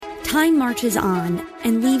Time marches on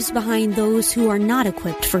and leaves behind those who are not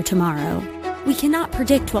equipped for tomorrow. We cannot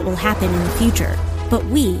predict what will happen in the future, but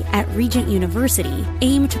we at Regent University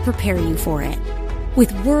aim to prepare you for it.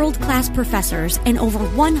 With world-class professors and over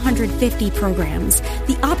 150 programs,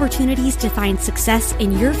 the opportunities to find success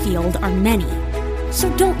in your field are many. So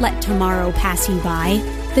don't let tomorrow pass you by.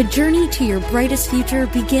 The journey to your brightest future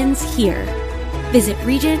begins here. Visit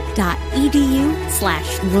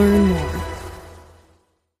regent.edu/learn more.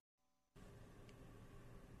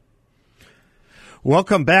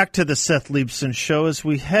 Welcome back to the Seth Leibsohn Show. As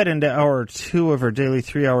we head into hour 2 of our daily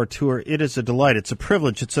 3-hour tour, it is a delight, it's a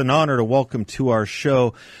privilege, it's an honor to welcome to our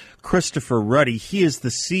show Christopher Ruddy. He is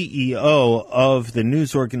the CEO of the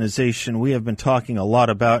news organization we have been talking a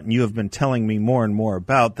lot about, and you have been telling me more and more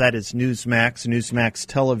about. That is Newsmax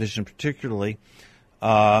Television particularly.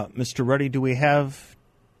 Mr. Ruddy,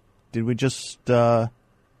 we just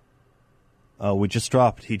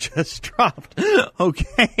dropped. He just dropped.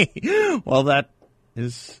 Okay. Well, that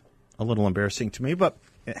is a little embarrassing to me, but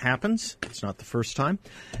it happens. It's not the first time.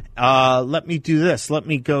 Let me do this. Let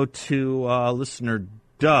me go to listener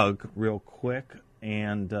Doug real quick,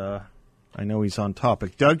 and I know he's on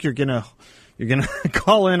topic. Doug, you're gonna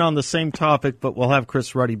call in on the same topic, but we'll have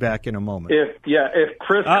Chris Ruddy back in a moment. If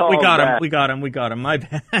Chris calls we got him. My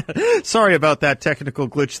bad. Sorry about that technical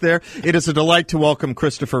glitch there. It is a delight to welcome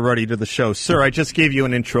Christopher Ruddy to the show. Sir, I just gave you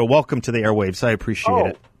an intro. Welcome to the airwaves. I appreciate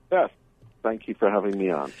it. Yes. Thank you for having me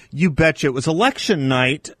on. You betcha. It was election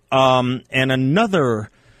night, and another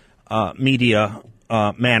media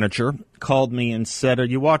manager called me and said, "Are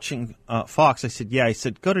you watching Fox?" I said, "Yeah." He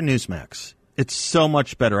said, "Go to Newsmax. It's so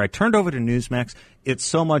much better." I turned over to Newsmax. It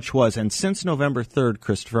so much was. And since November 3rd,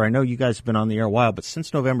 Christopher, I know you guys have been on the air a while, but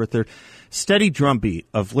since November 3rd, steady drumbeat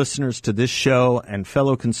of listeners to this show and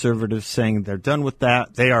fellow conservatives saying they're done with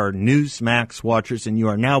that. They are Newsmax watchers, and you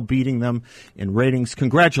are now beating them in ratings.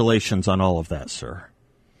 Congratulations on all of that, sir.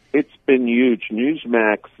 It's been huge.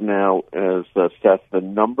 Newsmax now is, Seth, the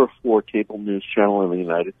number 4 cable news channel in the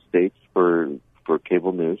United States for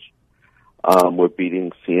cable news. We're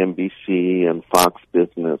beating CNBC and Fox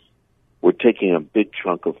Business. We're taking a big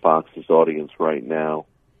chunk of Fox's audience right now.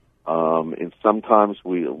 And sometimes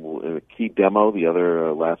in a key demo the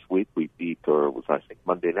other last week, we beat, or it was I think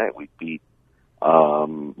Monday night, we beat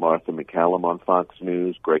Martha McCallum on Fox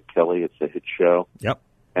News, Greg Kelly. It's a hit show. Yep.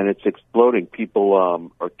 And it's exploding. People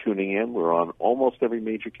are tuning in. We're on almost every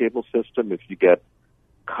major cable system. If you get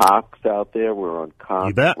Cox out there, we're on Cox.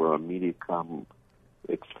 You bet. We're on Mediacom,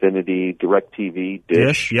 Xfinity, DirecTV,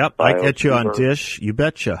 Dish. Yep, I get you on Dish. You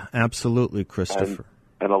betcha. Absolutely, Christopher.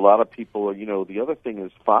 And a lot of people, the other thing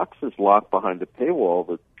is Fox is locked behind a paywall,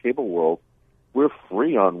 the cable world. We're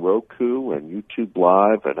free on Roku and YouTube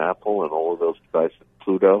Live and Apple and all of those devices,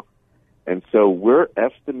 Pluto. And so we're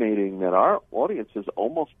estimating that our audience is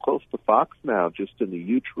almost close to Fox now, just in the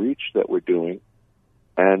huge reach that we're doing.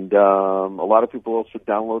 And a lot of people also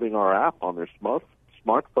downloading our app on their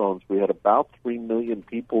smartphones. We had about 3 million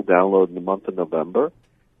people download in the month of November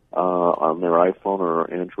on their iPhone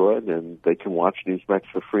or Android, and they can watch Newsmax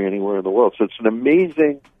for free anywhere in the world. So it's an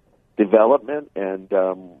amazing development, and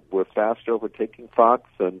we're fast overtaking Fox,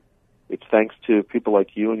 and it's thanks to people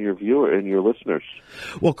like you and your listeners.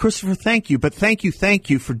 Well, Christopher, thank you. But thank you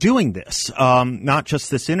for doing this, not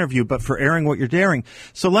just this interview, but for airing what you're daring.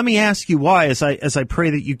 So let me ask you why, as I pray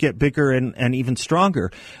that you get bigger and even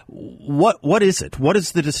stronger. What is it? What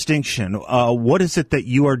is the distinction? What is it that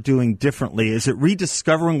you are doing differently? Is it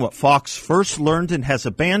rediscovering what Fox first learned and has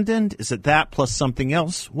abandoned? Is it that plus something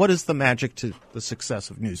else? What is the magic to the success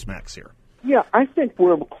of Newsmax here? Yeah, I think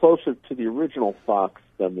we're closer to the original Fox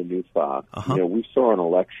than the new Fox. Uh-huh. We saw on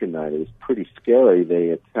election night, it was pretty scary. They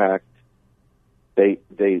attacked, they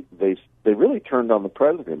really turned on the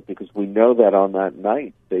president, because we know that on that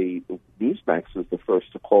night, Newsmax was the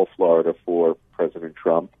first to call Florida for President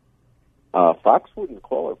Trump. Fox wouldn't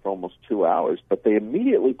call it for almost 2 hours, but they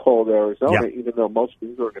immediately called Arizona, even though most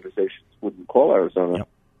news organizations wouldn't call Arizona. Yep.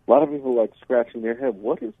 A lot of people were scratching their head.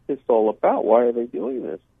 What is this all about? Why are they doing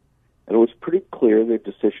this? And it was pretty clear their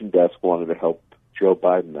decision desk wanted to help Joe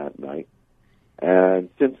Biden that night. And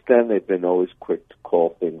since then, they've been always quick to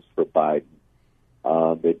call things for Biden.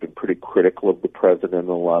 They've been pretty critical of the president on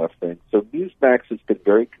a lot of things. So Newsmax has been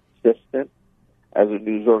very consistent as a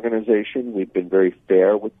news organization. We've been very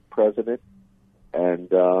fair with the president.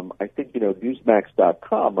 And I think,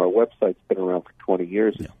 Newsmax.com, our website's been around for 20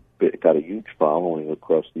 years. Yeah. It's got a huge following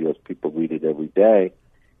across the U.S. People read it every day.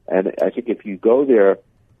 And I think if you go there,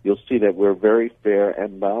 you'll see that we're very fair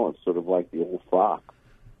and balanced, sort of like the old Fox.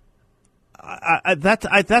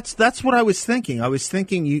 That's what I was thinking. I was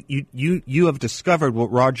thinking you have discovered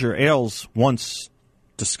what Roger Ailes once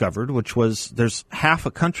discovered, which was there's half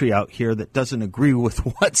a country out here that doesn't agree with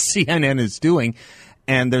what CNN is doing,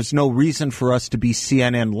 and there's no reason for us to be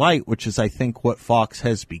CNN light, which is, I think, what Fox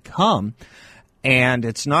has become. And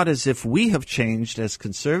it's not as if we have changed as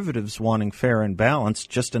conservatives wanting fair and balanced,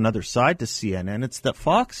 just another side to CNN. It's that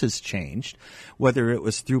Fox has changed, whether it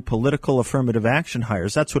was through political affirmative action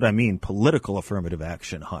hires. That's what I mean, political affirmative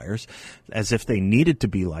action hires, as if they needed to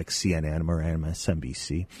be like CNN or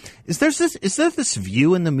MSNBC. Is there this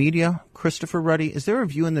view in the media, Christopher Ruddy? Is there a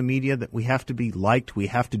view in the media that we have to be liked, we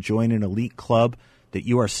have to join an elite club, that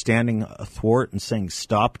you are standing athwart and saying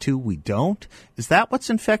stop to? We don't? Is that what's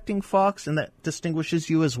infecting Fox and that distinguishes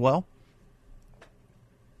you as well?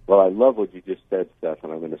 Well, I love what you just said, Seth,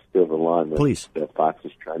 and I'm going to steal the line that Fox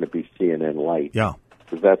is trying to be CNN light. Yeah.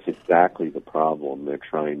 Because that's exactly the problem. They're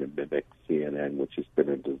trying to mimic CNN, which has been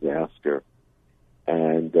a disaster.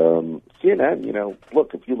 And CNN,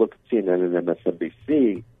 look, if you look at CNN and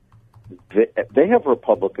MSNBC, they have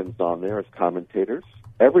Republicans on there as commentators.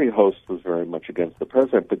 Every host was very much against the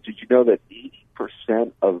president, but did you know that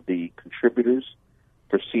 80% of the contributors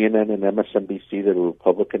for CNN and MSNBC that are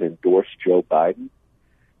Republican endorsed Joe Biden?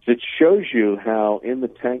 So it shows you how in the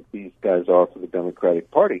tank these guys are for the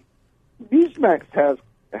Democratic Party. Newsmax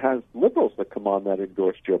has liberals that come on that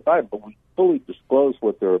endorse Joe Biden, but we fully disclose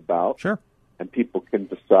what they're about, sure, and people can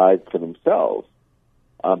decide for themselves.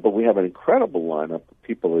 But we have an incredible lineup of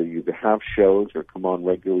people that either have shows or come on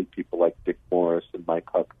regularly, people like Dick Morris and Mike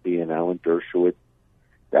Huckabee and Alan Dershowitz.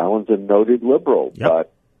 Alan's a noted liberal,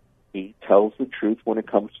 but he tells the truth when it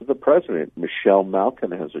comes to the president. Michelle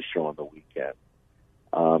Malkin has a show on the weekend.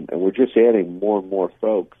 And we're just adding more and more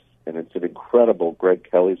folks, and it's an incredible. Greg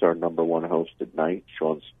Kelly's our number one host at night.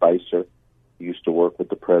 Sean Spicer, who used to work with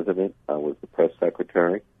the president, was the press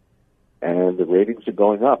secretary. And the ratings are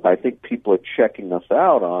going up. I think people are checking us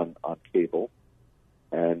out on cable,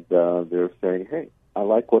 and they're saying, hey, I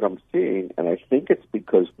like what I'm seeing. And I think it's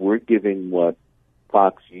because we're giving what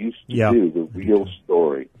Fox used to do, the real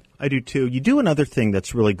story. I do, too. You do another thing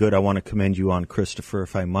that's really good I want to commend you on, Christopher,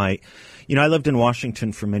 if I might. I lived in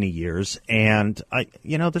Washington for many years, and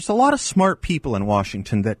there's a lot of smart people in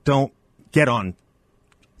Washington that don't get on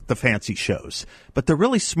the fancy shows, but they're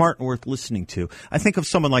really smart and worth listening to. I think of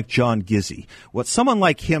someone like John Gizzi. What someone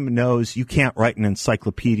like him knows, you can't write an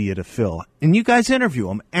encyclopedia to fill. And you guys interview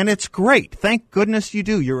him, and it's great. Thank goodness you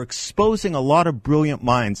do. You're exposing a lot of brilliant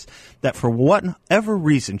minds that for whatever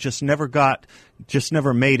reason just never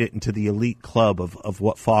made it into the elite club of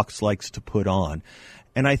what Fox likes to put on.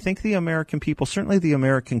 And I think the American people, certainly the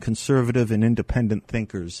American conservative and independent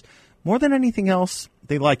thinkers, more than anything else,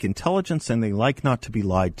 they like intelligence and they like not to be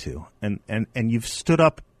lied to. And you've stood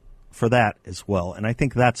up for that as well. And I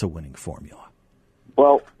think that's a winning formula.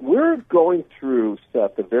 Well, we're going through,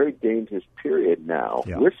 Seth, a very dangerous period now.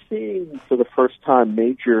 Yeah. We're seeing for the first time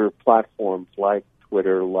major platforms like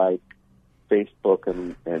Twitter, like Facebook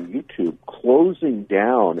and YouTube closing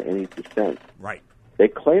down any dissent. Right. They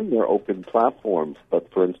claim they're open platforms,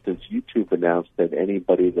 but for instance, YouTube announced that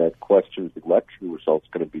anybody that questions election results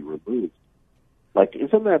is going to be removed. Like,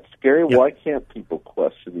 isn't that scary? Yep. Why can't people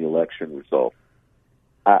question the election result?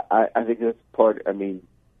 I think that's part. I mean,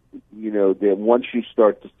 then once you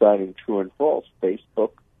start deciding true and false,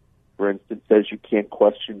 Facebook, for instance, says you can't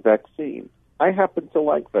question vaccines. I happen to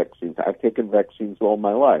like vaccines. I've taken vaccines all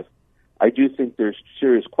my life. I do think there's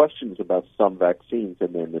serious questions about some vaccines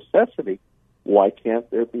and their necessity. Why can't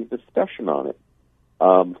there be discussion on it?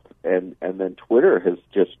 And then Twitter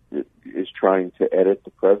is trying to edit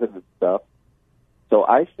the president's stuff. So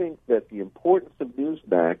I think that the importance of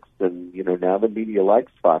Newsmax, and now the media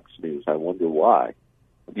likes Fox News. I wonder why.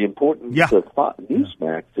 The importance of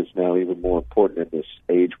Newsmax is now even more important in this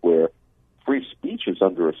age where free speech is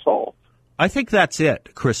under assault. I think that's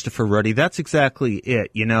it, Christopher Ruddy. That's exactly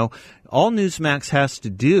it. All Newsmax has to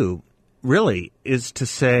do, really, is to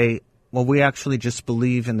say, well, we actually just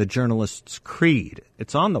believe in the journalist's creed.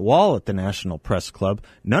 It's on the wall at the National Press Club.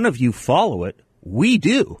 None of you follow it. We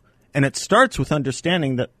do. And it starts with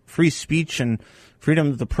understanding that free speech and freedom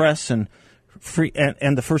of the press and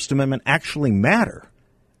the First Amendment actually matter.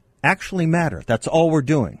 Actually matter. That's all we're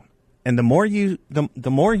doing. And the more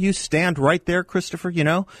you stand right there, Christopher,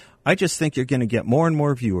 I just think you're going to get more and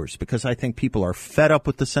more viewers because I think people are fed up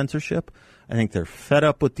with the censorship. I think they're fed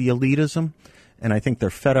up with the elitism. And I think they're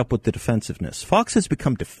fed up with the defensiveness. Fox has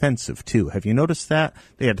become defensive, too. Have you noticed that?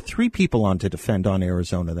 They had 3 people on to defend on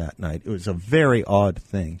Arizona that night. It was a very odd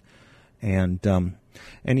thing. And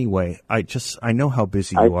anyway, I know how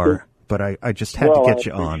busy you are. but I just had to get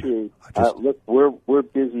you on. Look, we're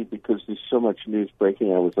busy because there's so much news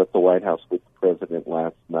breaking. I was at the White House with the president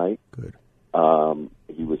last night. Good.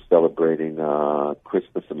 He was celebrating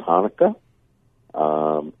Christmas and Hanukkah,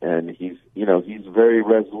 and he's very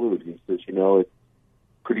resolute. He says, it's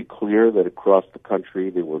pretty clear that across the country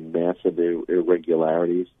there were massive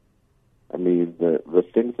irregularities. I mean, the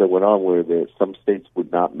things that went on where some states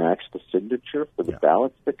would not match the signature for the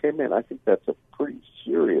ballots that came in, I think that's a pretty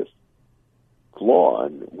serious flaw.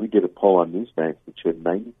 And we did a poll on Newsmax that showed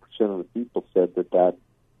 90% of the people said that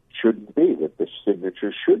shouldn't be, that the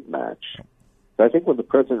signature should match. So I think when the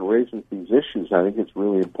president raises these issues, I think it's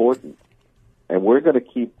really important. And we're going to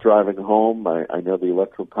keep driving home. I know the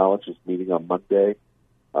Electoral College is meeting on Monday.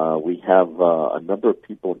 We have a number of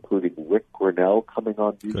people, including Rick Grinnell, coming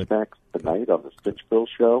on Newsmax tonight on the Stitchville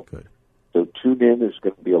Show. Good. So tune in. There's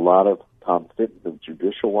going to be a lot of Tom Fitton of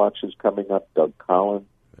Judicial Watches coming up, Doug Collins,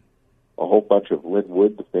 a whole bunch of Lynn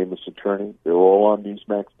Wood, the famous attorney. They're all on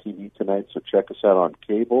Newsmax TV tonight, so check us out on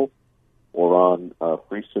cable or on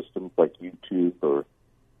free systems like YouTube or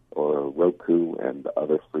Roku and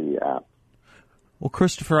other free apps. Well,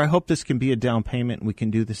 Christopher, I hope this can be a down payment and we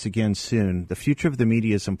can do this again soon. The future of the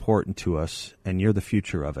media is important to us, and you're the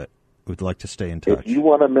future of it. We'd like to stay in touch. If you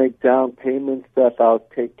want to make down payments, Seth, I'll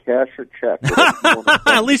take cash or check.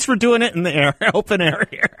 At least we're doing it in the air, open air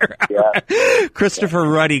here. Yeah. Christopher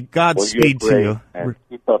Ruddy, Godspeed to you. And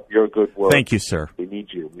keep up your good work. Thank you, sir. We need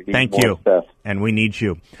you. We need Thank more you. Seth. And we need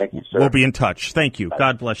you. Thank you, sir. We'll be in touch. Thank you. Bye.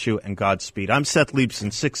 God bless you and Godspeed. I'm Seth Leibson,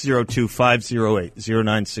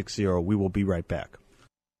 602-508-0960. We will be right back.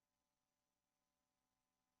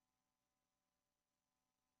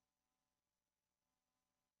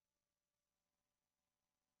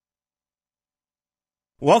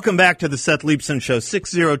 Welcome back to the Seth Leibson Show,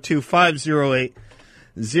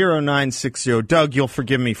 602-508-0960. Doug, you'll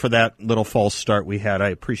forgive me for that little false start we had. I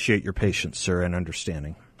appreciate your patience, sir, and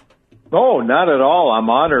understanding. Oh, not at all. I'm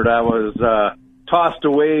honored. I was tossed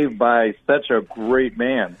away by such a great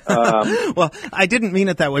man. Well, I didn't mean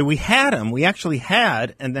it that way. We had him. We actually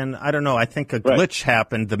had, and then, I don't know, I think a glitch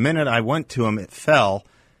happened. The minute I went to him, it fell,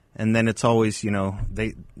 and then it's always,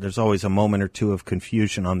 there's always a moment or two of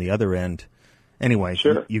confusion on the other end. Anyway,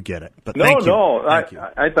 sure. You get it. But No, thank you.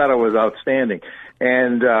 I thought it was outstanding.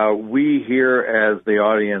 And we here as the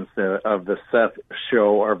audience of the Seth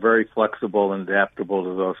Show are very flexible and adaptable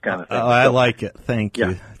to those kind of things. I like it. Thank you.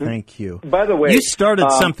 Yeah. Thank you. By the way, you started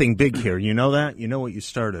something big here. You know that? You know what you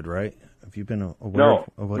started, right? Have you been aware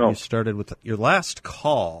of what you started with your last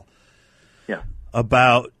call? Yeah.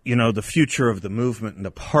 About, the future of the movement and the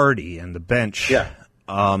party and the bench. Yeah.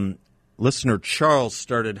 Listener Charles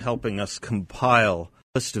started helping us compile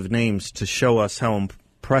a list of names to show us how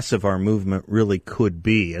impressive our movement really could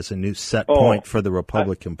be as a new set point for the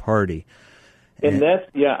Republican Party. And that's,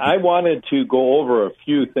 I wanted to go over a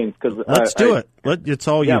few things. Let's do it. It's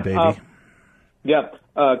all you, baby.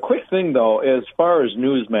 Quick thing, though, as far as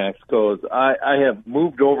Newsmax goes, I have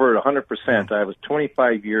moved over 100%. I was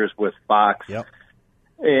 25 years with Fox. Yep.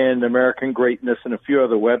 And American Greatness and a few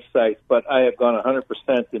other websites, but I have gone 100%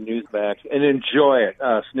 to Newsmax and enjoy it.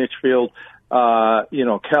 Snitchfield,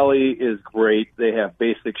 Kelly is great. They have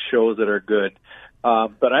basic shows that are good.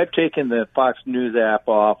 But I've taken the Fox News app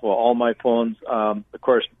off all my phones. Of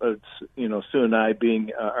course, Sue and I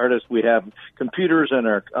being artists, we have computers in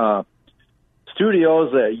our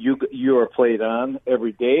studios that you are played on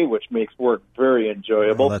every day, which makes work very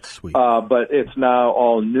enjoyable. Oh, that's sweet. But it's now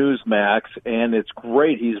all Newsmax, and it's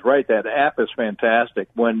great. He's right. That app is fantastic.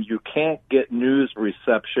 When you can't get news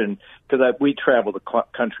reception, because we travel the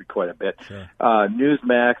country quite a bit, sure.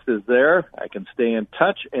 Newsmax is there. I can stay in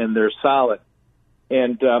touch, and they're solid.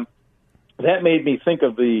 And that made me think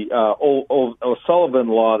of the O'Sullivan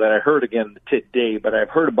law that I heard again today, but I've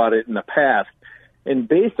heard about it in the past. And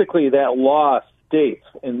basically that law states,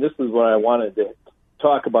 and this is what I wanted to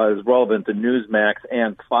talk about is relevant to Newsmax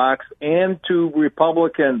and Fox and to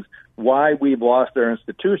Republicans, why we've lost our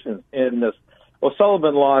institutions. And this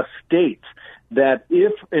O'Sullivan law states that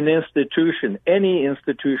if an institution, any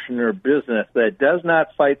institution or business that does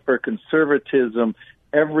not fight for conservatism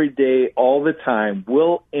every day, all the time,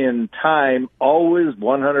 will in time always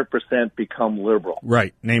 100% become liberal.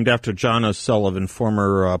 Right. Named after John O'Sullivan,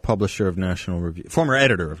 former publisher of National Review, former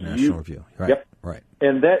editor of National Review. Right. Yep. Right.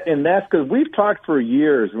 And that's because we've talked for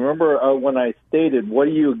years. Remember when I stated, what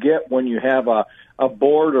do you get when you have a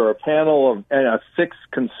board or a panel of 6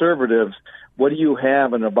 conservatives? What do you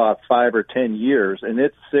have in about 5 or 10 years? And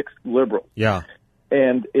it's 6 liberals. Yeah.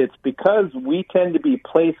 And it's because we tend to be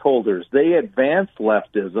placeholders. They advance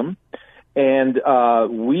leftism, and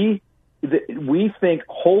we we think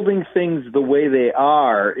holding things the way they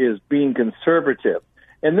are is being conservative.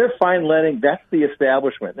 And they're fine that's the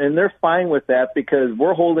establishment. And they're fine with that because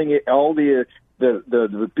we're holding all the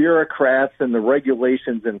bureaucrats and the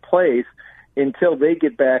regulations in place until they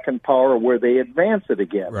get back in power where they advance it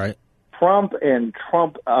again. Right.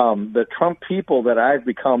 The Trump people that I've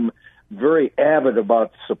become very avid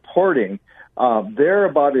about supporting, they're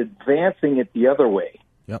about advancing it the other way.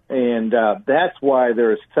 Yep. And that's why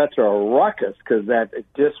there's such a ruckus, because that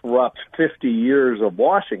disrupts 50 years of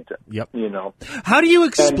Washington. Yep. You know. How do you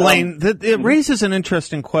explain that? It raises an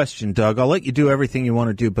interesting question, Doug. I'll let you do everything you want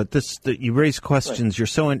to do, but you raise questions.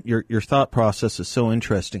 Right. Your thought process is so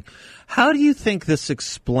interesting. How do you think this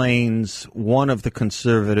explains one of the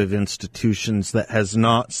conservative institutions that has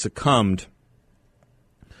not succumbed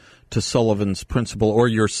to Sullivan's principle or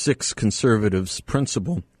your six conservatives'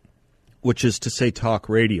 principle, which is to say talk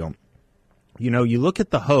radio? You know, you look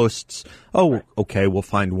at the hosts. Oh, okay, we'll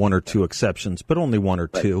find one or two exceptions, but only one or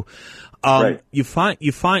two. You find.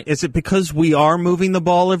 Is it because we are moving the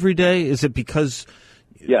ball every day? Is it because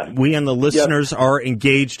we and the listeners are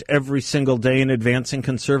engaged every single day in advancing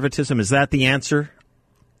conservatism? Is that the answer?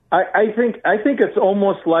 I think it's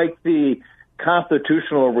almost like the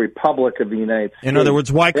constitutional republic of the United States. In other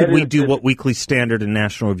words, why could we do what Weekly Standard and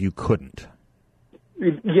National Review couldn't?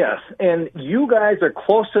 Yes, and you guys are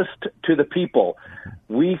closest to the people.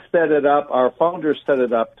 We set it up, our founders set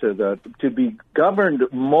it up to be governed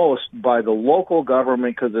most by the local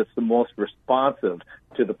government because it's the most responsive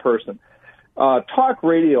to the person. Talk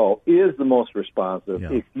radio is the most responsive.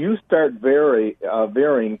 Yeah. If you start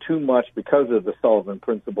varying too much because of the Sullivan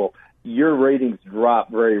principle, your ratings drop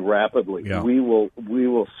very rapidly. Yeah. We will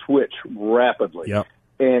switch rapidly. Yeah.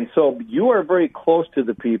 And so you are very close to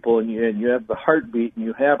the people, and you have the heartbeat, and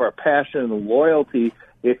you have our passion and loyalty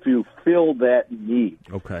if you fill that need.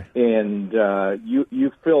 Okay. And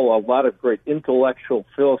you fill a lot of great intellectual,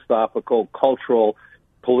 philosophical, cultural,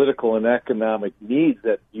 political, and economic needs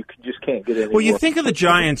that you just can't get anywhere. Well, you think of the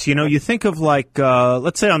giants, you think of like,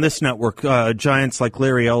 let's say on this network, giants like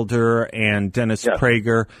Larry Elder and Dennis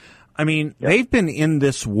Prager. I mean, they've been in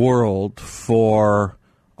this world for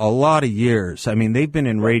a lot of years. I mean, they've been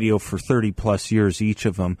in radio for 30-plus years, each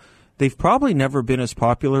of them. They've probably never been as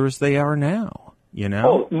popular as they are now, you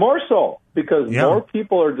know? Oh, more so, because more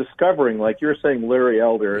people are discovering, like you're saying, Larry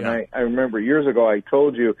Elder. And I remember years ago I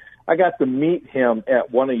told you I got to meet him at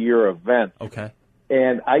one of your events. Okay.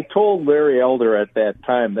 And I told Larry Elder at that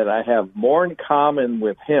time that I have more in common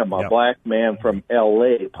with him, a black man from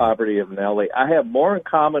L.A., poverty of L.A. I have more in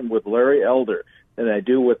common with Larry Elder than I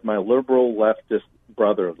do with my liberal leftist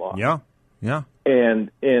brother-in-law. Yeah.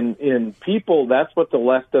 And in people, that's what the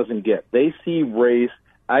left doesn't get. They see race.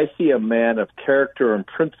 I see a man of character and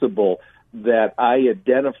principle that I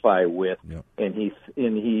identify with, and he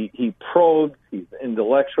probes. He's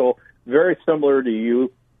intellectual, very similar to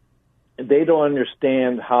you. They don't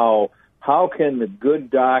understand how can the good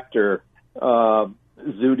doctor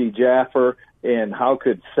Zuhdi Jaffer, and how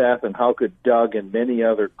could Seth, and how could Doug, and many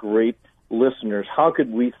other great listeners, how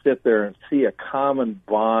could we sit there and see a common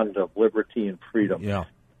bond of liberty and freedom? Yeah.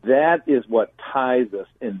 That is what ties us,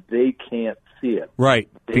 and they can't see it. Right,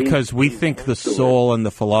 because we think the soul and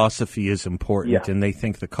the philosophy is important, and they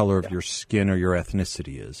think the color of your skin or your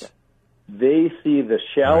ethnicity is. They see the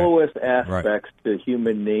shallowest aspects to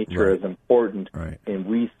human nature as important, and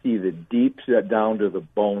we see the deep, down to the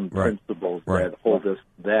bone principles that hold us.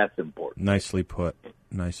 That's important. Nicely put.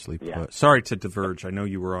 Nicely put. Sorry to diverge. I know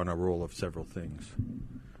you were on a roll of several things.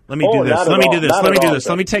 Let me do this.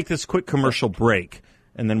 Let me take this quick commercial break,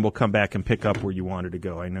 and then we'll come back and pick up where you wanted to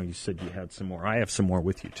go. I know you said you had some more. I have some more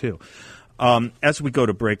with you, too. As we go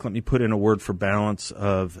to break, let me put in a word for Balance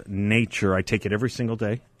of Nature. I take it every single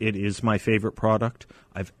day. It is my favorite product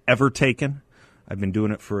I've ever taken. I've been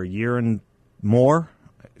doing it for a year and more.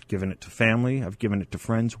 I've given it to family. I've given it to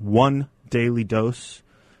friends. One daily dose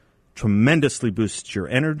tremendously boosts your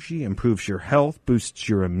energy, improves your health, boosts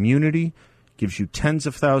your immunity, gives you tens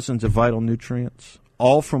of thousands of vital nutrients,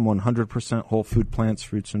 all from 100% whole food plants,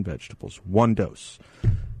 fruits, and vegetables. One dose.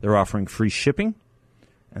 They're offering free shipping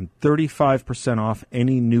and 35% off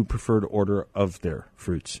any new preferred order of their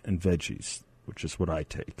fruits and veggies, which is what I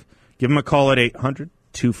take. Give them a call at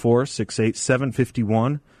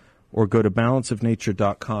 800-246-8751 or go to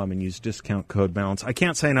balanceofnature.com and use discount code BALANCE. I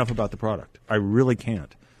can't say enough about the product. I really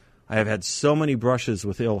can't. I have had so many brushes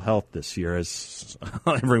with ill health this year, as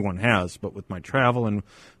everyone has, but with my travel and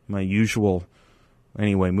my usual,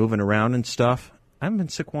 moving around and stuff, I haven't been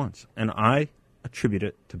sick once, and I attribute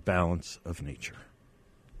it to Balance of Nature.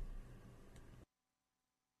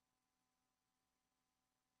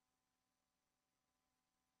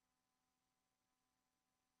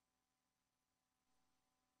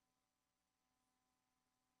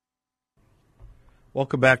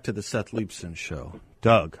 Welcome back to the Seth Leibsohn Show.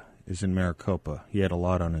 Doug is in Maricopa. He had a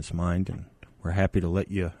lot on his mind, and we're happy to let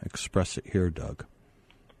you express it here, Doug.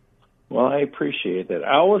 Well, I appreciate that.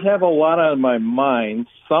 I always have a lot on my mind.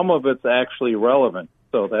 Some of it's actually relevant,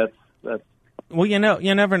 so that's. Well, you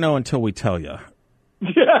never know until we tell you.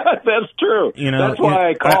 Yeah, that's true. That's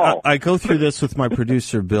why I call. I go through this with my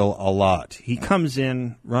producer, Bill, a lot. He comes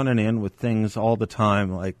in, running in with things all the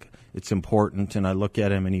time, like it's important, and I look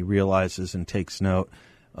at him and he realizes and takes note,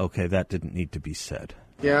 okay, that didn't need to be said.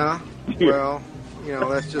 Yeah, well,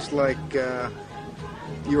 that's just like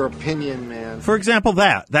your opinion, man. For example,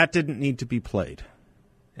 that didn't need to be played.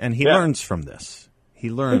 And he learns from this. He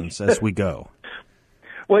learns as we go.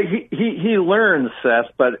 Well, he learns,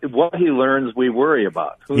 Seth, but what he learns, we worry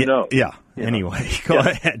about. Who knows? Yeah. Anyway, go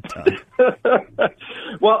ahead, Doug.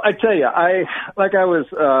 Well, I tell you,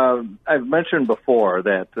 I've mentioned before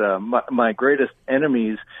that my greatest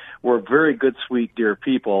enemies were very good, sweet, dear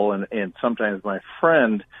people, and sometimes my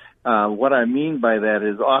friend. What I mean by that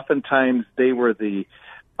is oftentimes they were the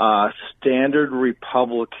standard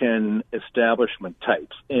Republican establishment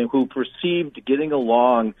types, and who perceived getting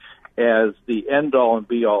along as the end-all and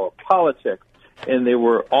be-all of politics, and they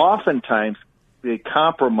were oftentimes they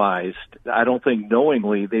compromised. I don't think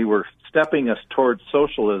knowingly they were stepping us towards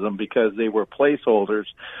socialism because they were placeholders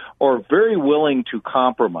or very willing to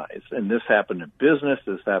compromise. And this happened in business,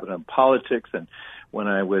 this happened in politics, and when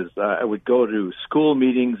I would go to school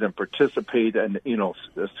meetings and participate in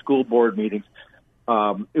school board meetings.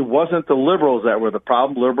 It wasn't the liberals that were the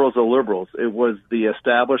problem. Liberals are liberals. It was the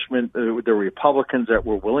establishment, the Republicans that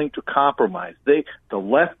were willing to compromise. The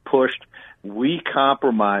left pushed, we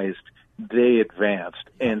compromised, they advanced.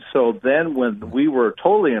 And so then when we were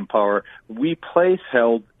totally in power, we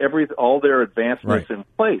held all their advancements in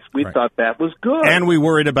place. We thought that was good. And we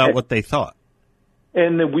worried about what they thought.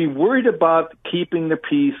 And we worried about keeping the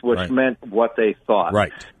peace, which meant what they thought.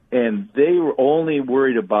 Right. And they were only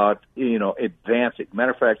worried about, advancing.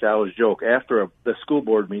 Matter of fact, I always joke, after the school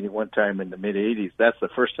board meeting one time in the mid-'80s, that's the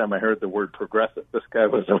first time I heard the word progressive. This guy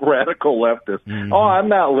was a radical leftist. Mm-hmm. Oh, I'm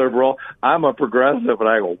not liberal. I'm a progressive. And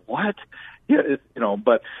I go, what? Yeah,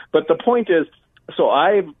 but the point is, so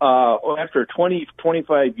I've, after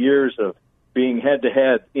 25 years of being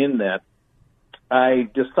head-to-head in that, I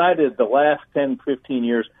decided the last 10, 15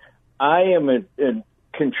 years, I am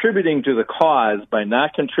contributing to the cause by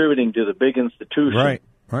not contributing to the big institution.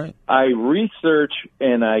 Right. I research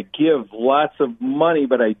and I give lots of money,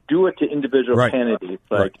 but I do it to individual candidates.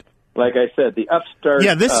 Like I said, the upstart.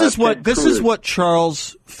 Yeah, this is what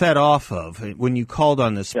Charles fed off of when you called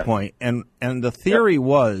on this point. And the theory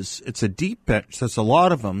was it's a deep bench. There's a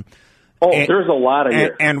lot of them. Oh, there's a lot of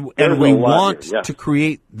here. And we want to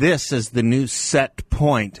create this as the new set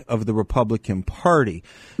point of the Republican Party.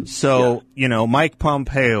 So, Mike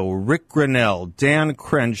Pompeo, Rick Grinnell, Dan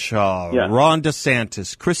Crenshaw, Ron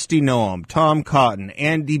DeSantis, Kristi Noem, Tom Cotton,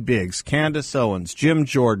 Andy Biggs, Candace Owens, Jim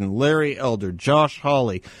Jordan, Larry Elder, Josh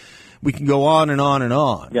Hawley. We can go on and on and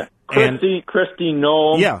on. Yeah. Kristi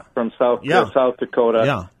Noem from South Dakota.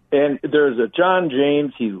 Yeah. And there's a John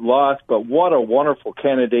James. He lost, but what a wonderful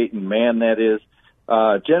candidate and man that is.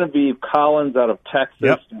 Genevieve Collins out of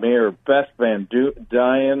Texas, Mayor Beth Van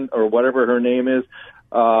Duyn, or whatever her name is.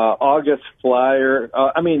 August Flyer.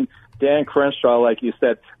 Dan Crenshaw, like you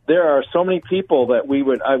said. There are so many people that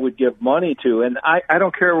I would give money to, and I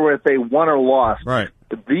don't care if they won or lost. Right.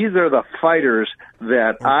 These are the fighters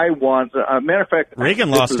that I want. Matter of fact,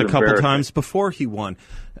 Reagan lost a couple times before he won.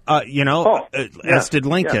 As did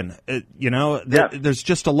Lincoln. There's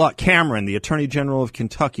just a lot. Cameron, the Attorney General of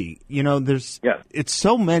Kentucky. It's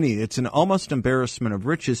so many. It's an almost embarrassment of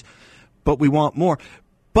riches, but we want more.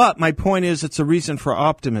 But my point is, it's a reason for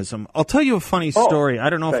optimism. I'll tell you a funny story. I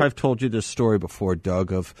don't know if I've told you this story before,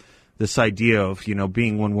 Doug, of this idea of,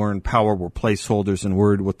 being when we're in power, we're placeholders and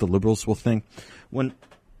worried what the liberals will think. When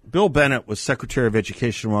Bill Bennett was Secretary of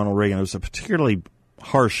Education, Ronald Reagan, it was a particularly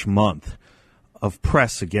harsh month of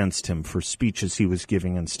press against him for speeches he was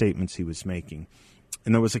giving and statements he was making.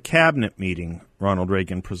 And there was a cabinet meeting Ronald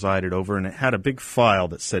Reagan presided over, and it had a big file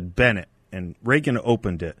that said Bennett. And Reagan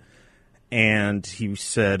opened it, and he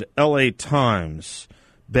said, L.A. Times,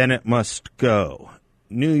 Bennett must go.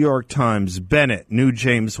 New York Times, Bennett, new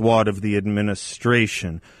James Watt of the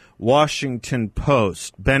administration. Washington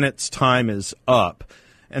Post, Bennett's time is up.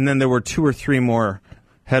 And then there were 2 or 3 more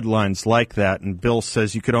headlines like that, and Bill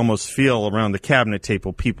says you could almost feel around the cabinet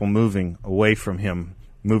table people moving away from him,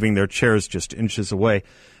 moving their chairs just inches away.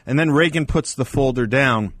 And then Reagan puts the folder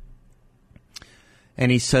down,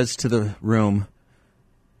 and he says to the room,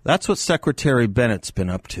 that's what Secretary Bennett's been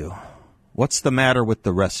up to. What's the matter with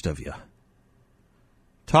the rest of you?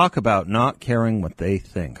 Talk about not caring what they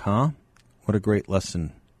think, huh? What a great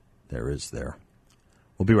lesson there is there.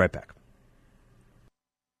 We'll be right back.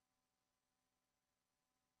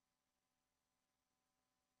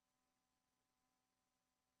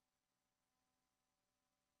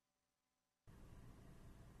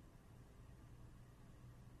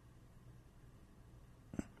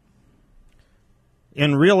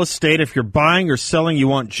 In real estate, if you're buying or selling, you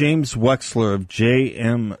want James Wexler of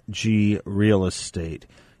JMG Real Estate.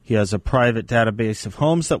 He has a private database of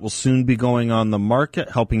homes that will soon be going on the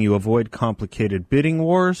market, helping you avoid complicated bidding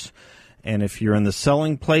wars. And if you're in the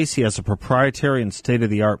selling place, he has a proprietary and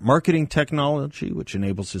state-of-the-art marketing technology, which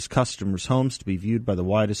enables his customers' homes to be viewed by the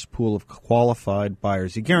widest pool of qualified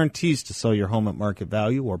buyers. He guarantees to sell your home at market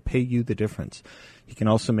value or pay you the difference. He can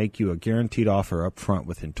also make you a guaranteed offer up front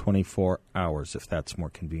within 24 hours if that's more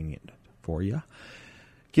convenient for you.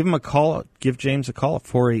 Give him a call. Give James a call at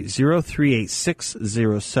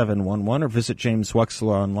 480-386-0711 or visit James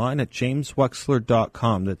Wexler online at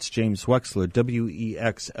jameswexler.com. That's James Wexler,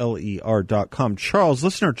 WEXLER.com. Charles,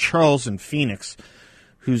 listener Charles in Phoenix,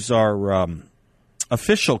 who's our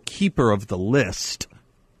official keeper of the list.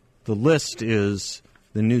 The list is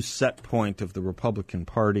the new set point of the Republican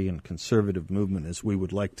Party and conservative movement as we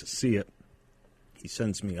would like to see it. He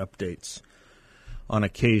sends me updates on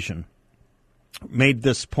occasion. Made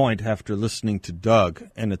this point after listening to Doug,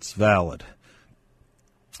 and it's valid.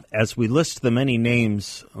 As we list the many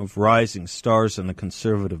names of rising stars in the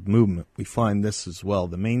conservative movement, we find this as well.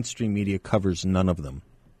 The mainstream media covers none of them.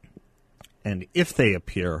 And if they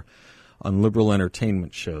appear on liberal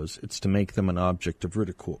entertainment shows, it's to make them an object of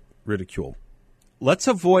ridicule. Let's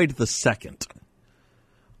avoid the second.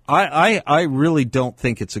 I really don't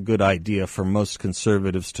think it's a good idea for most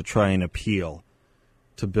conservatives to try and appeal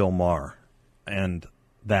to Bill Maher and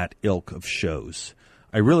that ilk of shows.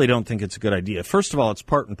 I really don't think it's a good idea. First of all, it's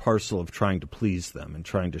part and parcel of trying to please them and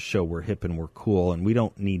trying to show we're hip and we're cool, and we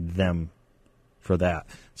don't need them for that.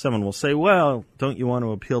 Someone will say, well, don't you want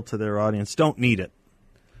to appeal to their audience? Don't need it.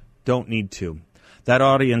 Don't need to. That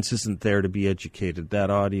audience isn't there to be educated.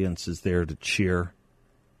 That audience is there to cheer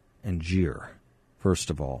and jeer,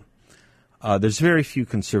 first of all. There's very few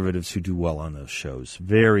conservatives who do well on those shows.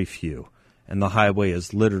 Very few. And the highway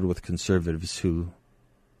is littered with conservatives who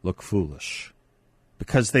look foolish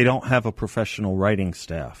because they don't have a professional writing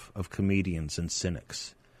staff of comedians and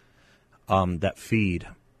cynics that feed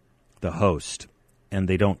the host, and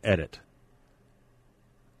they don't edit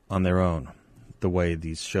on their own the way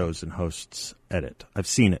these shows and hosts edit. I've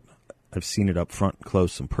seen it. I've seen it up front,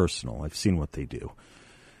 close, and personal. I've seen what they do.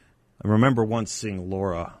 I remember once seeing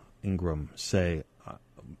Laura Ingraham say,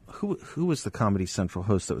 who was the Comedy Central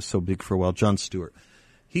host that was so big for a while? Jon Stewart.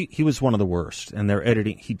 He was one of the worst, and their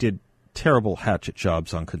editing, he did terrible hatchet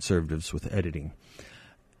jobs on conservatives with editing.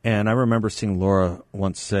 And I remember seeing Laura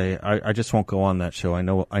once say, I just won't go on that show. I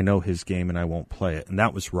know his game, and I won't play it. And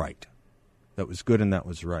that was right. That was good, and that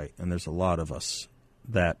was right. And there's a lot of us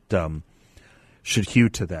that should hew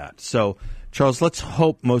to that. So, Charles, let's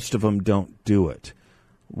hope most of them don't do it.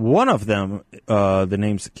 One of them, the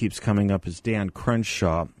names that keeps coming up is Dan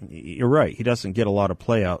Crenshaw. You're right. He doesn't get a lot of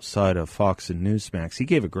play outside of Fox and Newsmax. He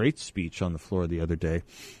gave a great speech on the floor the other day,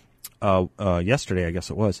 yesterday, I guess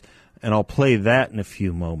it was, and I'll play that in a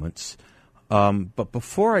few moments. But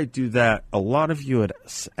before I do that, a lot of you had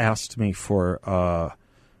asked me for a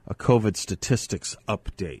COVID statistics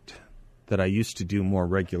update that I used to do more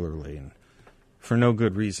regularly, and for no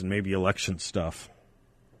good reason, maybe election stuff.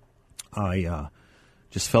 I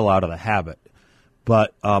just fell out of the habit.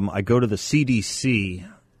 But I go to the CDC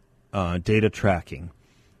data tracking,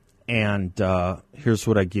 and here's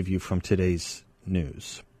what I give you from today's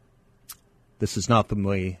news. This is not the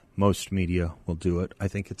way most media will do it. I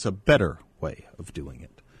think it's a better way of doing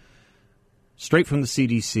it. Straight from the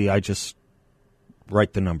CDC, I just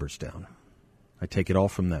write the numbers down. I take it all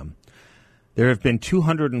from them. There have been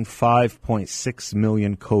 205.6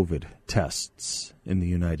 million COVID tests in the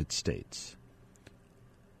United States.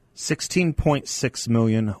 16.6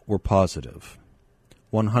 million were positive.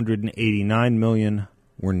 189 million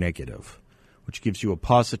were negative, which gives you a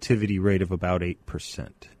positivity rate of about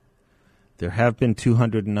 8%. There have been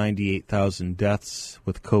 298,000 deaths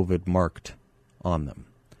with COVID marked on them.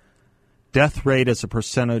 Death rate as a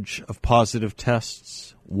percentage of positive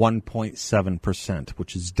tests, 1.7%,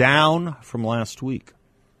 which is down from last week.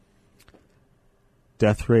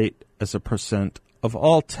 Death rate as a percent of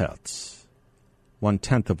all tests,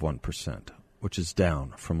 0.1%, which is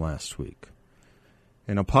down from last week.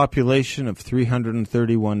 In a population of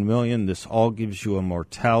 331 million, this all gives you a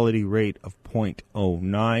mortality rate of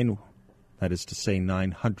 0.09, that is to say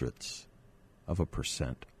 9/100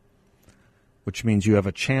 which means you have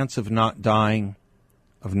a chance of not dying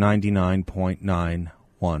of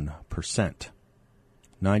 99.91%.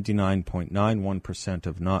 99.91%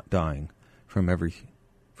 of not dying from a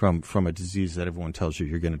disease that everyone tells you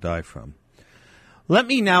you're going to die from. Let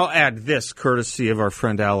me now add this, courtesy of our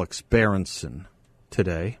friend Alex Berenson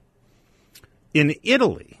today. In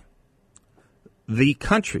Italy, the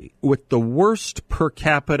country with the worst per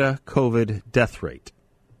capita COVID death rate,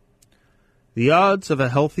 the odds of a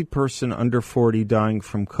healthy person under 40 dying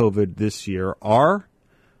from COVID this year are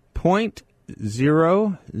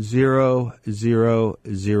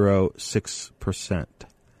 0.00006%.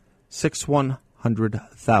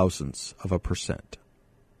 0.006%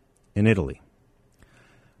 in Italy.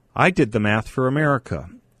 I did the math for America,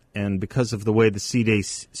 and because of the way the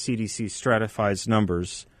CDC stratifies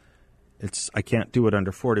numbers, I can't do it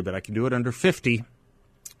under 40, but I can do it under 50.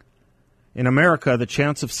 In America, the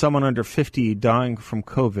chance of someone under 50 dying from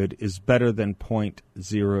COVID is better than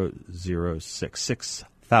 0.0066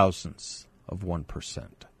 thousandths of 1%.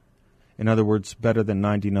 In other words, better than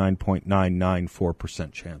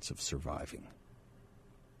 99.994% chance of surviving.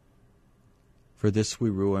 For this, we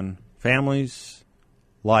ruin families,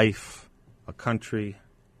 life, a country,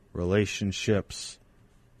 relationships,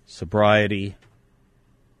 sobriety,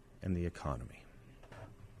 and the economy.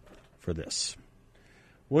 For this.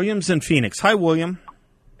 William's in Phoenix. Hi, William.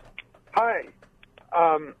 Hi.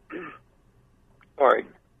 Sorry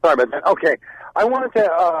about that. Okay. I wanted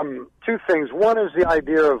to, two things. One is the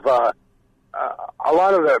idea of a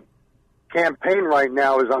lot of the campaign right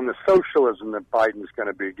now is on the socialism that Biden's going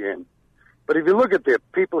to begin. But if you look at the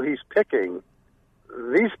people he's picking,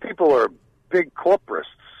 these people are big corporates,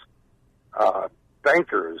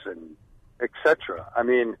 bankers, and et cetera. I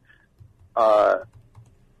mean, I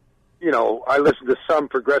listen to some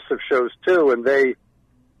progressive shows too, and they're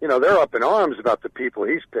up in arms about the people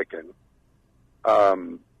he's picking.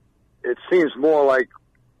 It seems more like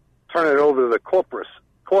turning it over to the corporates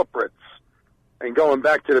and going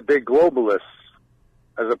back to the big globalists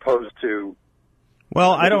as opposed to...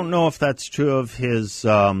 Well, I don't know if that's true of his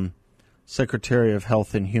Secretary of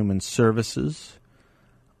Health and Human Services.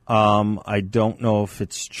 I don't know if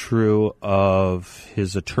it's true of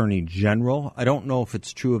his Attorney General. I don't know if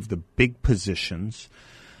it's true of the big positions.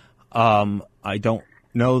 I don't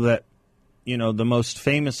know that, the most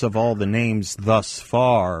famous of all the names thus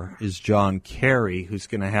far is John Kerry, who's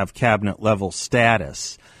going to have cabinet-level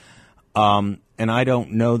status. And I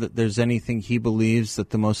don't know that there's anything he believes that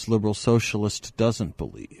the most liberal socialist doesn't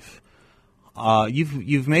believe.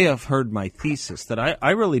 You may have heard my thesis that I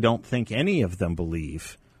really don't think any of them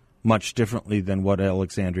believe much differently than what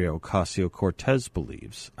Alexandria Ocasio-Cortez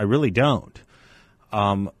believes. I really don't.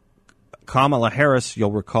 Kamala Harris,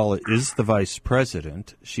 you'll recall, is the vice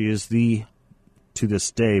president. She is to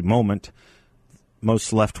this day moment,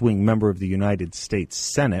 most left-wing member of the United States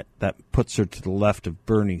Senate. That puts her to the left of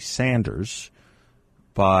Bernie Sanders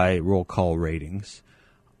by roll call ratings.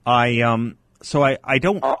 I don't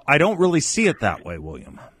really see it that way,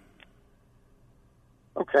 William.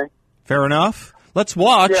 Okay. Fair enough. Let's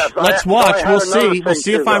watch. Yes, Let's watch. We'll see. We'll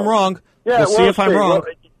see if I'm wrong. Yeah, we'll see if I'm wrong.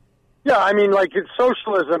 Yeah, I mean, like it's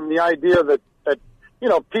socialism, the idea that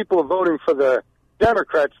people voting for the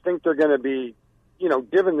Democrats think they're going to be,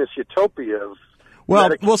 given this utopia of...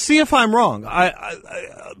 Well, we'll see if I'm wrong.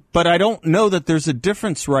 But I don't know that there's a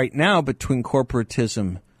difference right now between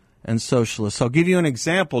corporatism and socialists. I'll give you an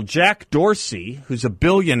example. Jack Dorsey, who's a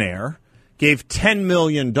billionaire, gave $10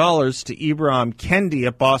 million to Ibram Kendi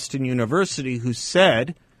at Boston University, who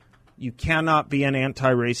said, you cannot be an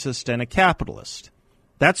anti-racist and a capitalist.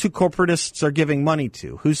 That's who corporatists are giving money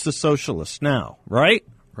to. Who's the socialist now, right?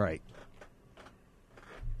 Right.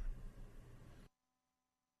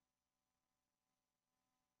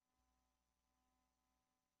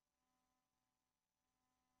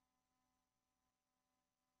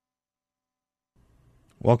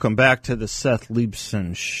 Welcome back to the Seth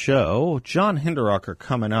Leibsohn Show. John Hinderaker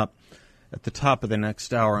coming up at the top of the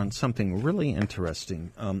next hour on something really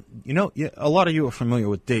interesting. A lot of you are familiar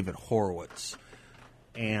with David Horowitz,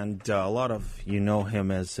 and a lot of you know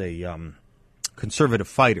him as a conservative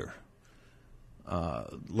fighter.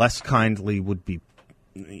 Less kindly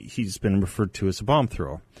he's been referred to as a bomb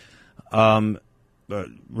thrower,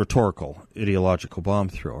 rhetorical, ideological bomb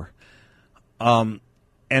thrower.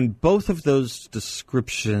 And both of those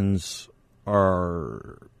descriptions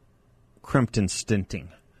are crimped and stinting.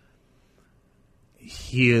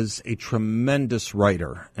 He is a tremendous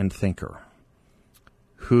writer and thinker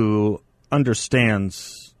who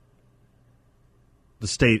understands the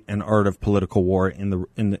state and art of political war in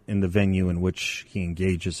the venue in which he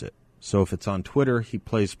engages it. So if it's on Twitter, he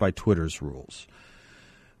plays by Twitter's rules.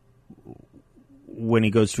 When he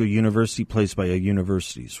goes to a university, he plays by a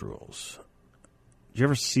university's rules. Did you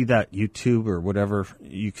ever see that YouTube or whatever?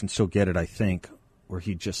 You can still get it, I think, where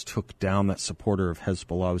he just took down that supporter of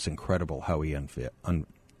Hezbollah. It was incredible how he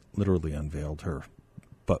literally unveiled her,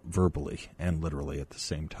 but verbally and literally at the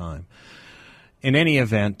same time. In any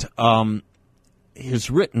event, his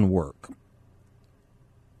written work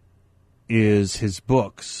is his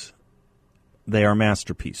books. They are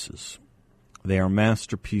masterpieces. They are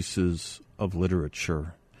masterpieces of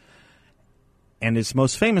literature. And his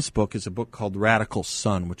most famous book is a book called Radical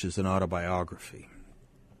Son, which is an autobiography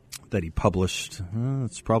that he published,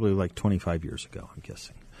 it's probably like 25 years ago, I'm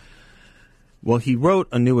guessing. Well, he wrote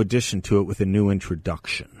a new edition to it with a new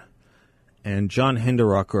introduction. And John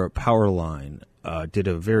Hinderaker at Powerline did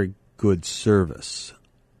a very good service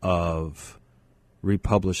of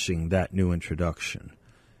republishing that new introduction.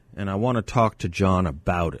 And I want to talk to John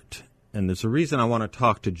about it. And there's a reason I want to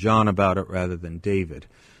talk to John about it rather than David.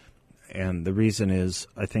 And the reason is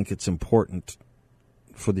I think it's important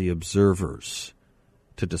for the observers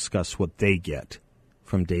to discuss what they get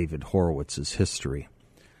from David Horowitz's history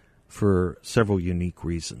for several unique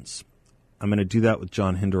reasons. I'm going to do that with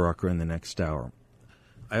John Hinderaker in the next hour.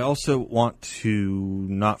 I also want to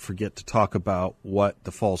not forget to talk about what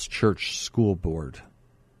the Falls Church School Board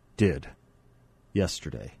did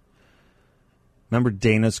yesterday. Remember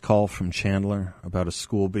Dana's call from Chandler about a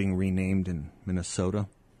school being renamed in Minnesota?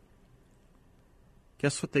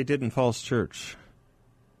 Guess what they did in Falls Church?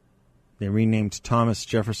 They renamed Thomas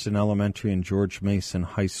Jefferson Elementary and George Mason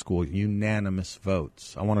High School, unanimous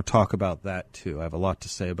votes. I want to talk about that, too. I have a lot to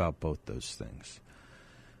say about both those things.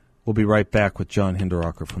 We'll be right back with John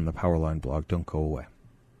Hinderaker from the Powerline blog. Don't go away.